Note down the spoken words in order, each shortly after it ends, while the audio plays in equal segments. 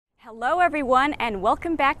Hello everyone and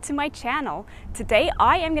welcome back to my channel. Today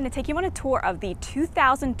I am going to take you on a tour of the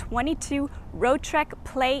 2022 Roadtrek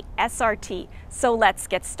Play SRT. So let's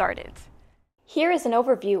get started. Here is an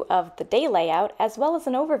overview of the day layout as well as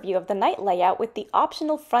an overview of the night layout with the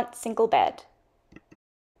optional front single bed.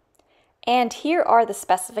 And here are the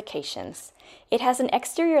specifications. It has an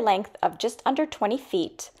exterior length of just under 20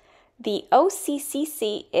 feet. The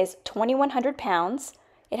OCCC is 2,100 pounds.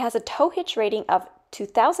 It has a tow hitch rating of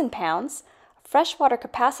 2,000 pounds, freshwater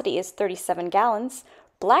capacity is 37 gallons,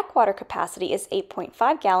 black water capacity is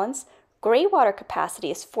 8.5 gallons, gray water capacity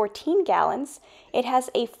is 14 gallons. It has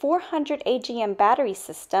a 400 AGM battery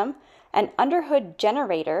system, an underhood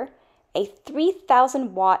generator, a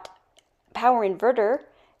 3,000 watt power inverter,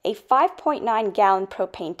 a 5.9 gallon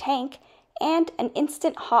propane tank, and an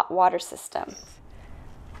instant hot water system.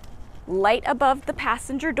 Light above the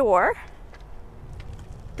passenger door.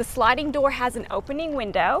 The sliding door has an opening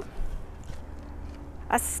window,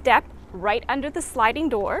 a step right under the sliding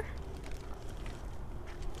door.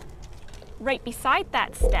 Right beside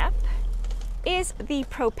that step is the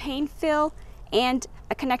propane fill and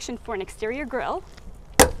a connection for an exterior grill.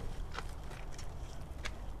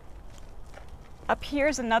 Up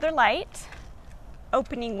here's another light,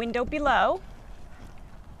 opening window below,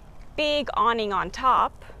 big awning on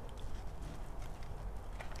top.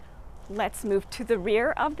 Let's move to the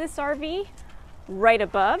rear of this RV. Right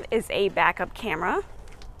above is a backup camera.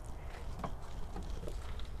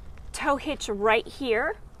 Tow hitch right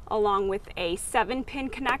here, along with a 7-pin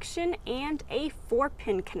connection and a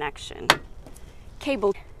 4-pin connection.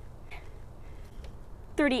 Cable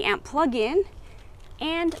 30 amp plug-in,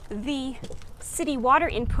 and the city water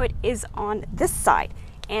input is on this side.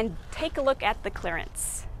 And take a look at the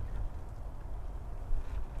clearance.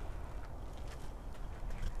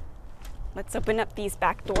 Let's open up these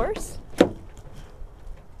back doors.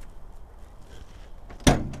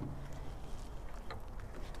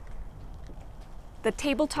 The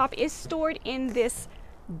tabletop is stored in this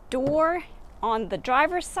door on the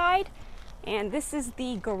driver's side, and this is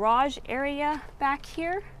the garage area back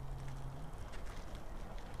here.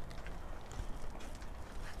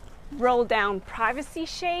 Roll down privacy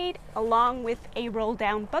shade along with a roll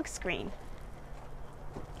down bug screen.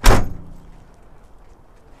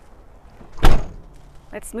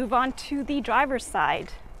 Let's move on to the driver's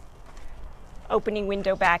side. Opening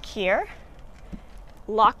window back here.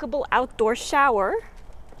 Lockable outdoor shower.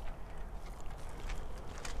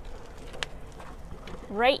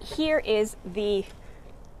 Right here is the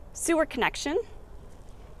sewer connection.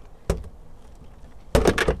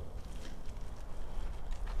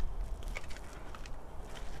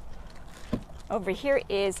 Over here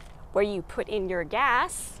is where you put in your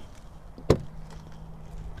gas.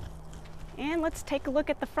 And let's take a look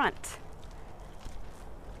at the front.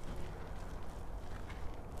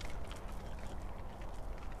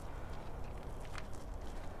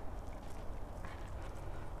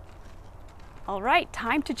 All right,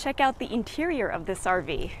 time to check out the interior of this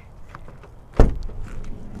RV.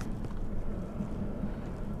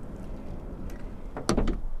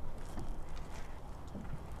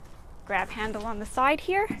 Grab handle on the side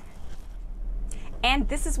here. And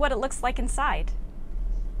this is what it looks like inside.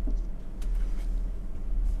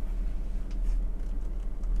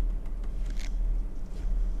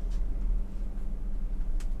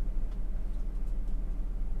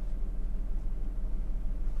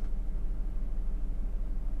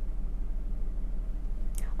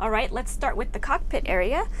 All right, let's start with the cockpit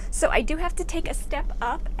area. So I do have to take a step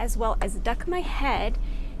up as well as duck my head,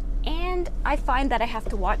 and I find that I have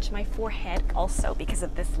to watch my forehead also because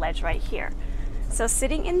of this ledge right here. So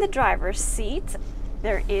sitting in the driver's seat,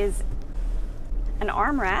 there is an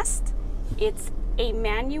armrest. It's a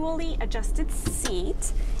manually adjusted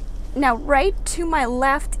seat. Now right to my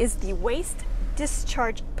left is the waste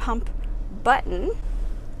discharge pump button.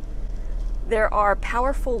 There are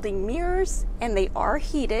power folding mirrors and they are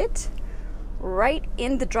heated. Right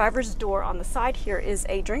in the driver's door on the side here is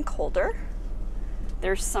a drink holder.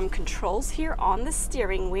 There's some controls here on the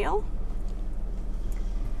steering wheel.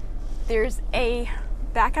 There's a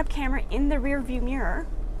backup camera in the rear view mirror.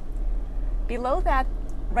 Below that,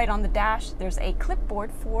 right on the dash, there's a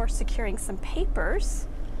clipboard for securing some papers.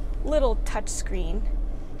 Little touchscreen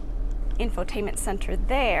infotainment center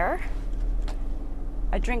there.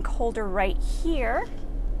 A drink holder right here,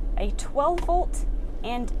 a 12-volt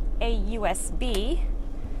and a USB.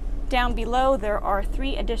 Down below there are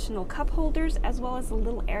 3 additional cup holders as well as a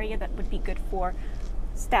little area that would be good for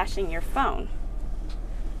stashing your phone.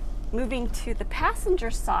 Moving to the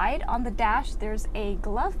passenger side, on the dash there's a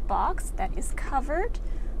glove box that is covered,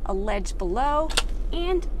 a ledge below,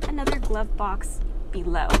 and another glove box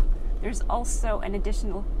below. There's also an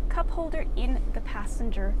additional cup holder in the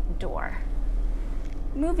passenger door.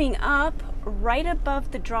 Moving up, right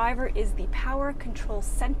above the driver is the power control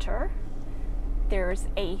center. There's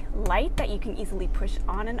a light that you can easily push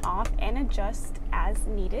on and off and adjust as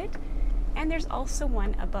needed. And there's also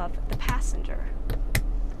one above the passenger.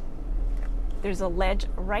 There's a ledge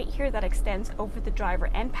right here that extends over the driver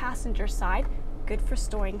and passenger side, good for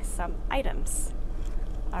storing some items.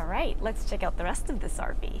 All right, let's check out the rest of this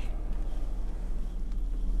RV.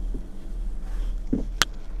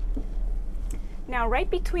 Now, right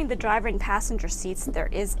between the driver and passenger seats, there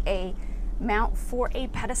is a mount for a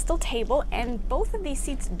pedestal table, and both of these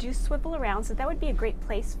seats do swivel around, so that would be a great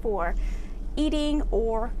place for eating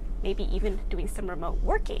or maybe even doing some remote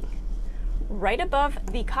working. Right above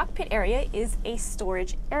the cockpit area is a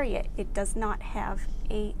storage area. It does not have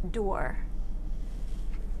a door.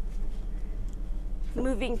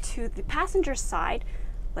 Moving to the passenger side,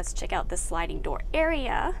 let's check out the sliding door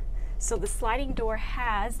area. So the sliding door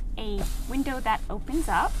has a window that opens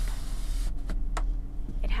up.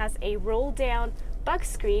 It has a roll down bug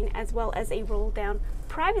screen as well as a roll down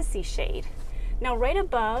privacy shade. Now right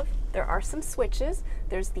above, there are some switches.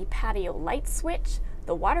 There's the patio light switch,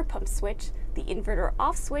 the water pump switch, the inverter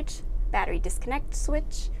off switch, battery disconnect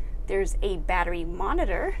switch. There's a battery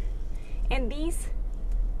monitor, and these,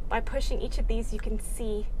 by pushing each of these, you can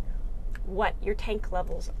see what your tank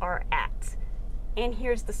levels are at. And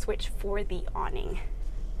here's the switch for the awning.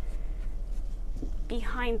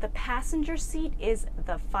 Behind the passenger seat is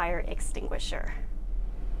the fire extinguisher.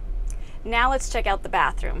 Now let's check out the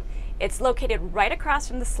bathroom. It's located right across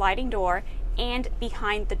from the sliding door and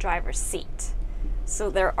behind the driver's seat. So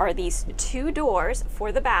there are these two doors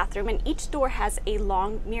for the bathroom, and each door has a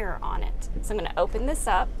long mirror on it. So I'm going to open this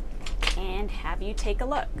up and have you take a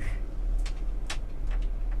look.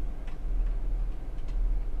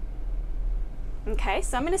 Okay,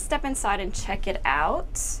 so I'm going to step inside and check it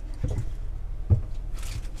out.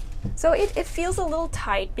 So it feels a little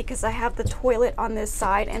tight because I have the toilet on this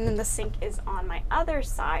side and then the sink is on my other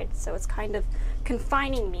side, so it's kind of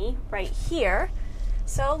confining me right here.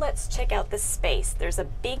 So let's check out the space. There's a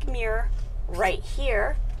big mirror right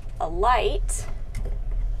here, a light.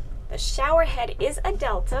 The shower head is a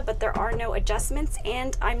Delta, but there are no adjustments,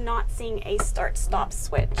 and I'm not seeing a start-stop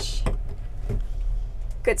switch.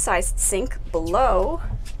 Good sized sink below.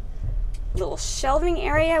 Little shelving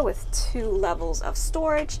area with 2 levels of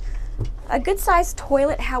storage. A good sized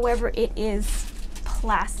toilet, however, it is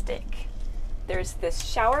plastic. There's this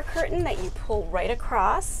shower curtain that you pull right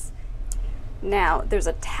across. Now, there's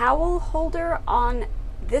a towel holder on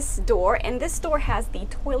this door, and this door has the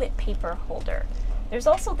toilet paper holder. There's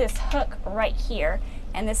also this hook right here,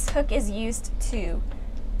 and this hook is used to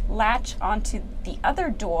latch onto the other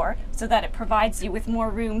door so that it provides you with more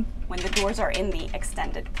room when the doors are in the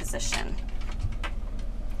extended position.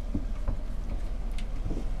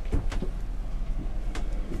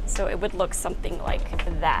 So it would look something like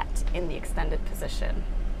that in the extended position.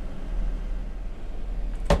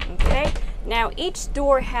 Okay, now each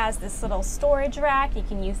door has this little storage rack. You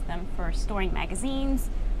can use them for storing magazines,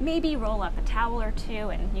 maybe roll up a towel or two,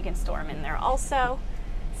 and you can store them in there also.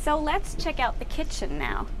 So let's check out the kitchen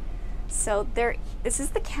now. So this is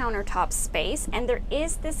the countertop space, and there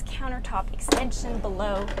is this countertop extension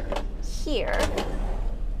below here.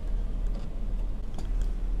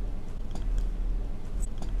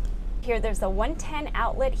 Here there's a 110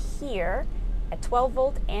 outlet here, a 12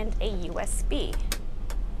 volt and a USB.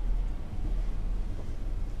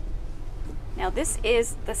 Now this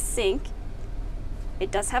is the sink.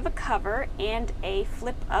 It does have a cover and a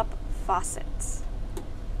flip up faucet.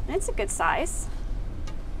 And it's a good size.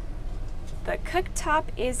 The cooktop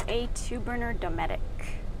is a 2-burner Dometic.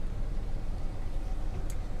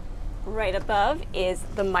 Right above is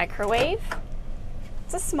the microwave.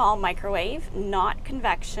 It's a small microwave, not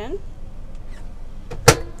convection.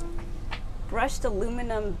 Brushed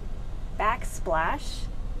aluminum backsplash,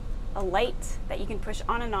 a light that you can push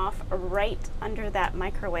on and off right under that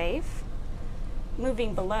microwave.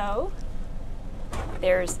 Moving below,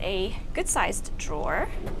 there's a good-sized drawer.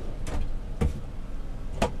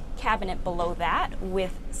 Cabinet below that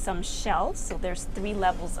with some shelves, so there's 3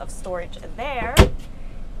 levels of storage there.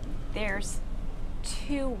 There's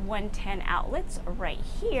 2 110 outlets right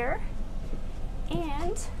here,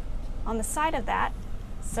 and on the side of that,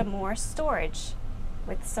 some more storage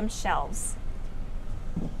with some shelves.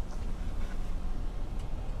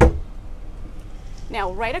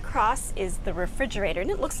 Now right across is the refrigerator,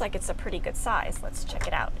 and it looks like it's a pretty good size. Let's check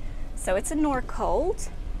it out. So it's a Norcold,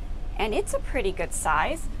 and it's a pretty good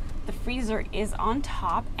size. The freezer is on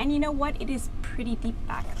top, and you know what? It is pretty deep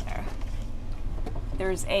back there.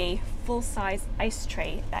 There's a full-size ice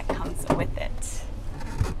tray that comes with it.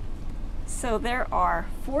 So there are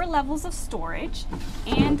 4 levels of storage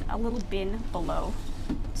and a little bin below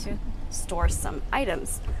to store some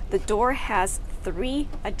items. The door has 3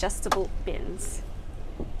 adjustable bins.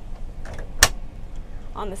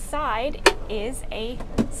 On the side is a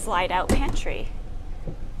slide-out pantry.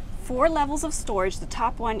 4 levels of storage. The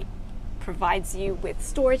top one provides you with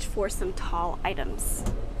storage for some tall items.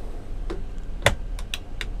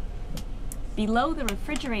 Below the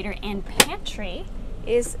refrigerator and pantry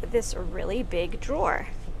is this really big drawer.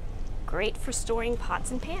 Great for storing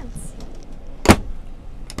pots and pans.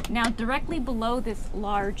 Now, directly below this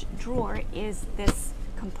large drawer is this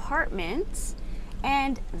compartment,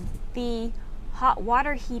 and the hot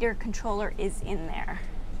water heater controller is in there.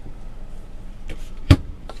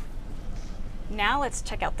 Now let's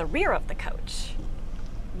check out the rear of the coach.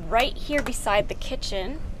 Right here beside the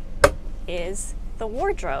kitchen is the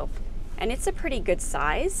wardrobe, and it's a pretty good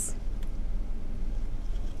size.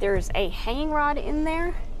 There's a hanging rod in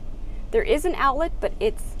there. There is an outlet, but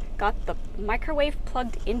it's got the microwave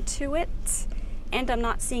plugged into it, and I'm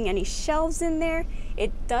not seeing any shelves in there.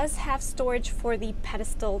 It does have storage for the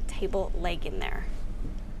pedestal table leg in there.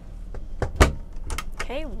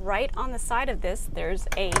 Okay, right on the side of this, there's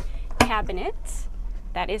a cabinet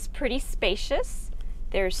that is pretty spacious.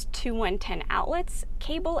 There's 2 110 outlets,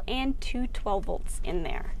 cable, and 2 12 volts in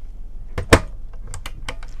there.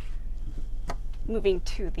 Moving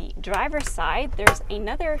to the driver's side, there's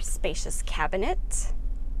another spacious cabinet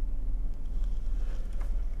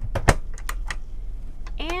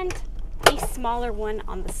and a smaller one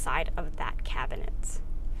on the side of that cabinet.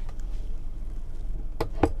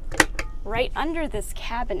 Right under this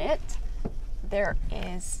cabinet, there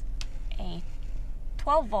is a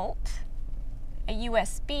 12 volt, a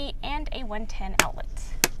USB, and a 110 outlet.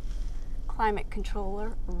 Climate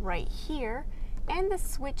controller right here, and the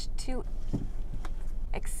switch to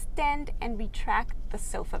extend and retract the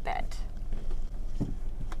sofa bed.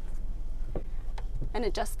 An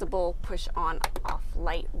adjustable push on off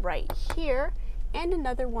light right here, and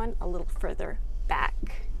another one a little further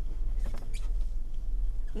back.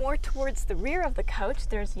 More towards the rear of the coach,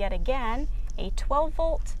 there's yet again a 12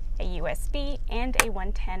 volt, a USB, and a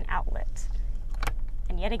 110 outlet.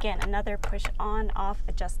 And yet again, another push on off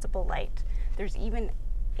adjustable light. There's even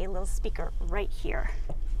a little speaker right here.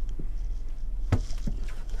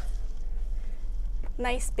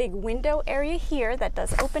 Nice big window area here that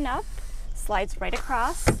does open up, slides right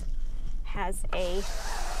across, has a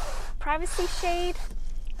privacy shade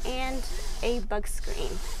and a bug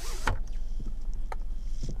screen.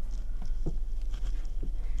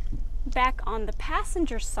 Back on the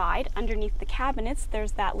passenger side, underneath the cabinets,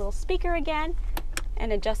 there's that little speaker again,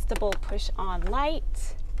 an adjustable push-on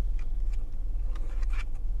light,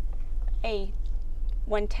 a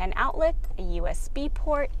 110 outlet, a USB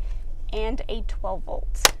port, and a 12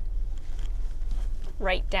 volt.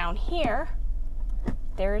 Right down here,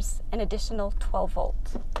 there's an additional 12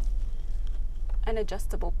 volt. An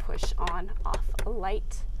adjustable push-on off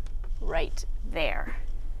light right there.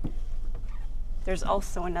 There's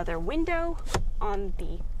also another window on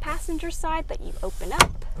the passenger side that you open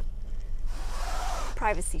up.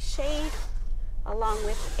 Privacy shade, along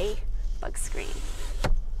with a bug screen.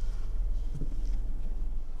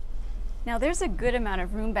 Now there's a good amount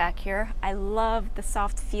of room back here. I love the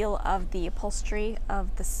soft feel of the upholstery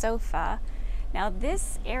of the sofa. Now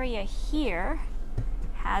this area here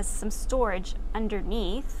has some storage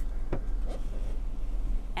underneath.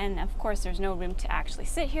 And of course there's no room to actually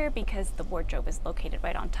sit here because the wardrobe is located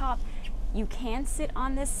right on top. You can sit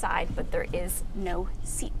on this side, but there is no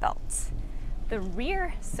seat belts. The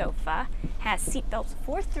rear sofa has seat belts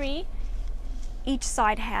for 3. Each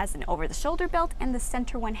side has an over-the-shoulder belt, and the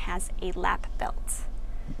center one has a lap belt.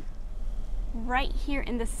 Right here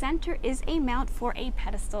in the center is a mount for a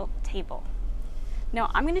pedestal table. Now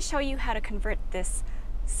I'm going to show you how to convert this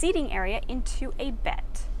seating area into a bed.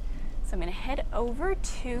 So I'm going to head over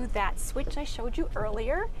to that switch I showed you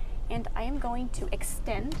earlier, and I am going to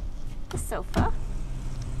extend the sofa.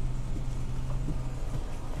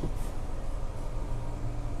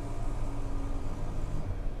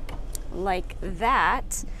 Like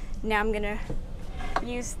that. Now I'm going to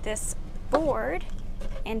use this board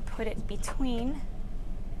and put it between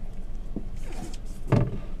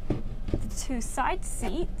the 2 side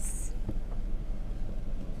seats.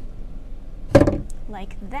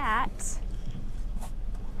 Like that.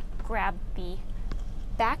 Grab the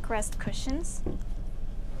backrest cushions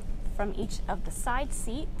from each of the side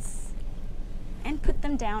seats. and put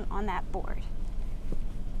them down on that board.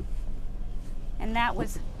 And that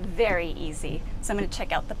was very easy. So I'm going to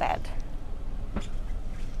check out the bed.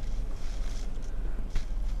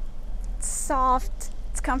 It's soft,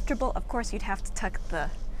 it's comfortable. Of course, you'd have to tuck the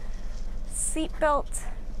seat belt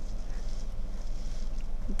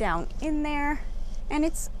down in there, and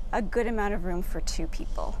it's a good amount of room for 2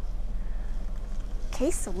 people. Okay,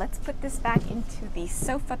 so let's put this back into the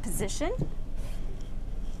sofa position.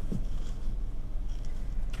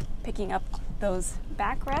 Picking up those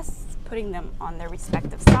backrests, putting them on their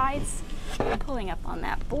respective sides, pulling up on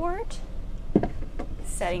that board,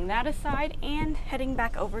 setting that aside, and heading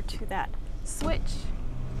back over to that switch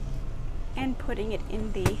and putting it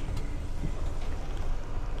in the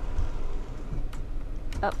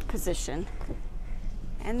up position.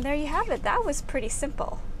 And there you have it. That was pretty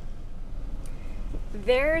simple.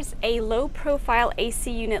 There's a low profile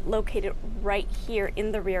AC unit located right here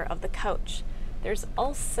in the rear of the coach. There's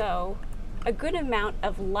also a good amount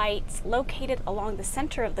of lights located along the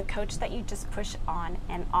center of the coach that you just push on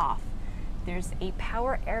and off. There's a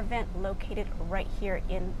power air vent located right here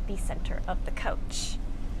in the center of the coach.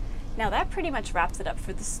 Now that pretty much wraps it up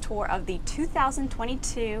for this tour of the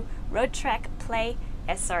 2022 Roadtrek Play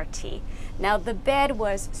SRT. Now the bed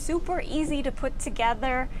was super easy to put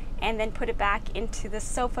together and then put it back into the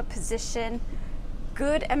sofa position.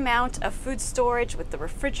 Good amount of food storage with the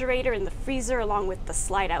refrigerator and the freezer along with the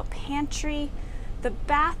slide out pantry. The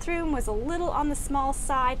bathroom was a little on the small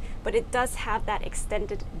side, but it does have that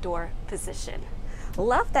extended door position.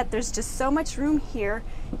 Love that there's just so much room here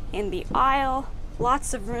in the aisle,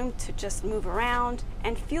 lots of room to just move around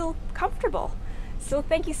and feel comfortable. So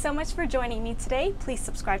thank you so much for joining me today. Please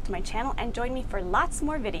subscribe to my channel and join me for lots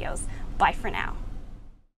more videos. Bye for now.